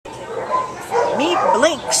Meet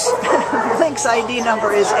Blinks. Blinks' ID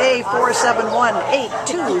number is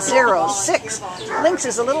A4718206. Blinks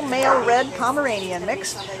is a little male red Pomeranian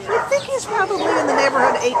mix. We think he's probably in the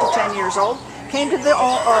neighborhood 8 to 10 years old. Came to the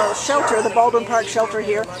shelter, the Baldwin Park shelter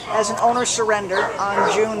here, as an owner surrender on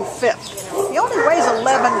June 5th. He only weighs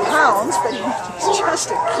 11 pounds, but he's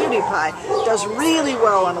just a cutie pie. Does really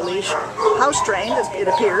well on a leash, house-trained, it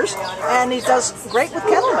appears, and he does great with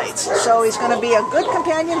kennel mates. So he's going to be a good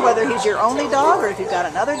companion, whether he's your only dog or if you've got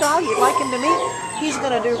another dog you'd like him to meet. He's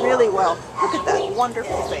going to do really well. Look at that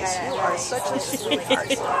wonderful face. You are such a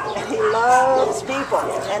sweetheart. And he loves people.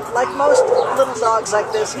 And like most little dogs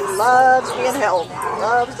like this, he loves being held,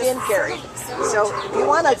 loves being carried. So if you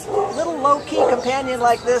want a little low-key companion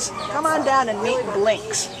like this, come on down and meet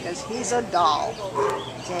Blinks, because he's a doll.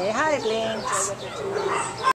 Say hi, Blinks.